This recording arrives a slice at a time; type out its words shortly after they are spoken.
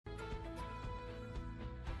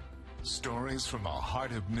Stories from the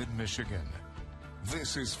heart of mid-Michigan.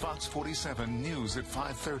 This is Fox 47 News at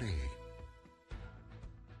 5:30.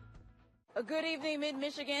 A good evening,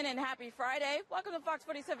 Mid-Michigan, and happy Friday. Welcome to Fox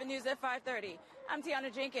 47 News at 5:30. I'm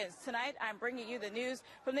Tiana Jenkins. Tonight, I'm bringing you the news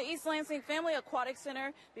from the East Lansing Family Aquatic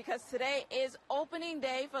Center because today is opening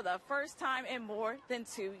day for the first time in more than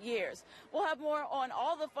 2 years. We'll have more on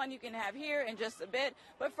all the fun you can have here in just a bit.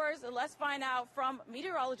 But first, let's find out from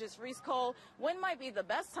meteorologist Reese Cole when might be the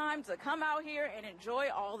best time to come out here and enjoy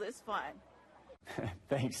all this fun.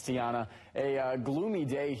 Thanks, Tiana. A gloomy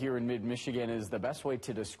day here in mid-Michigan is the best way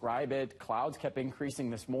to describe it. Clouds kept increasing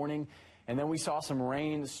this morning, and then we saw some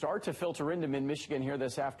rain start to filter into mid-Michigan here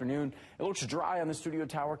this afternoon. It looks dry on the studio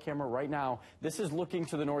tower camera right now. This is looking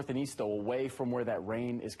to the north and east, though, away from where that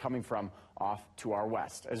rain is coming from off to our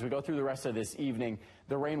west. As we go through the rest of this evening,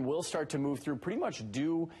 the rain will start to move through pretty much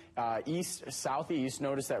due east-southeast.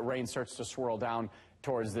 Notice that rain starts to swirl down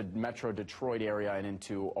towards the metro Detroit area and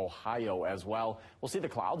into Ohio as well. We'll see the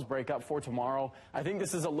clouds break up for tomorrow. I think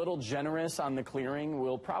this is a little generous on the clearing.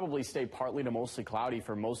 We'll probably stay partly to mostly cloudy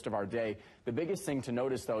for most of our day. The biggest thing to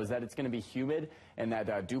notice, though, is that it's going to be humid and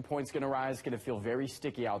that dew point's going to rise. It's going to feel very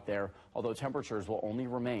sticky out there, although temperatures will only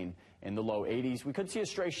remain in the low 80s. We could see a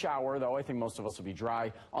stray shower, though. I think most of us will be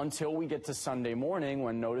dry until we get to Sunday morning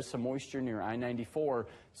when notice some moisture near I-94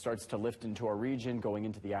 starts to lift into our region going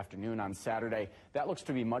into the afternoon on Saturday. That looks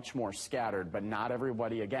to be much more scattered, but not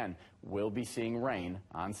everybody, again, will be seeing rain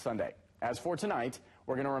on Sunday. As for tonight,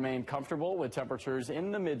 we're going to remain comfortable with temperatures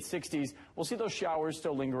in the mid-60s. We'll see those showers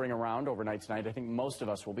still lingering around overnight tonight. I think most of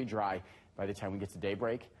us will be dry by the time we get to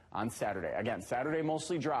daybreak on Saturday. Again, Saturday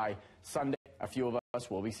mostly dry. Sunday, a few of us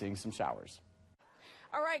will be seeing some showers.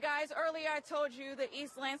 All right, guys, earlier I told you the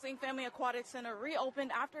East Lansing Family Aquatic Center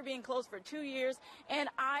reopened after being closed for 2 years, and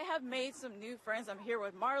I have made some new friends. I'm here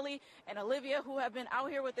with Marley and Olivia, who have been out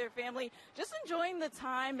here with their family, just enjoying the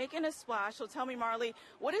time, making a splash. So tell me, Marley,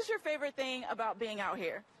 what is your favorite thing about being out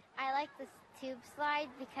here? I like this tube slide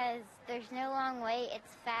because there's no long wait,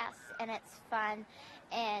 it's fast and it's fun,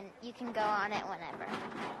 and you can go on it whenever.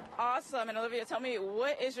 Awesome. And Olivia, tell me,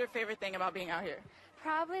 what is your favorite thing about being out here?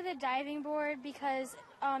 Probably the diving board because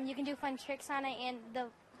you can do fun tricks on it and the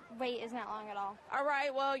wait is not long at all. All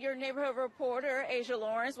right, well, your neighborhood reporter, Asia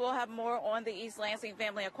Lawrence, will have more on the East Lansing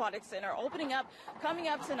Family Aquatic Center opening up, coming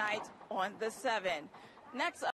up tonight on the 7th. Next up.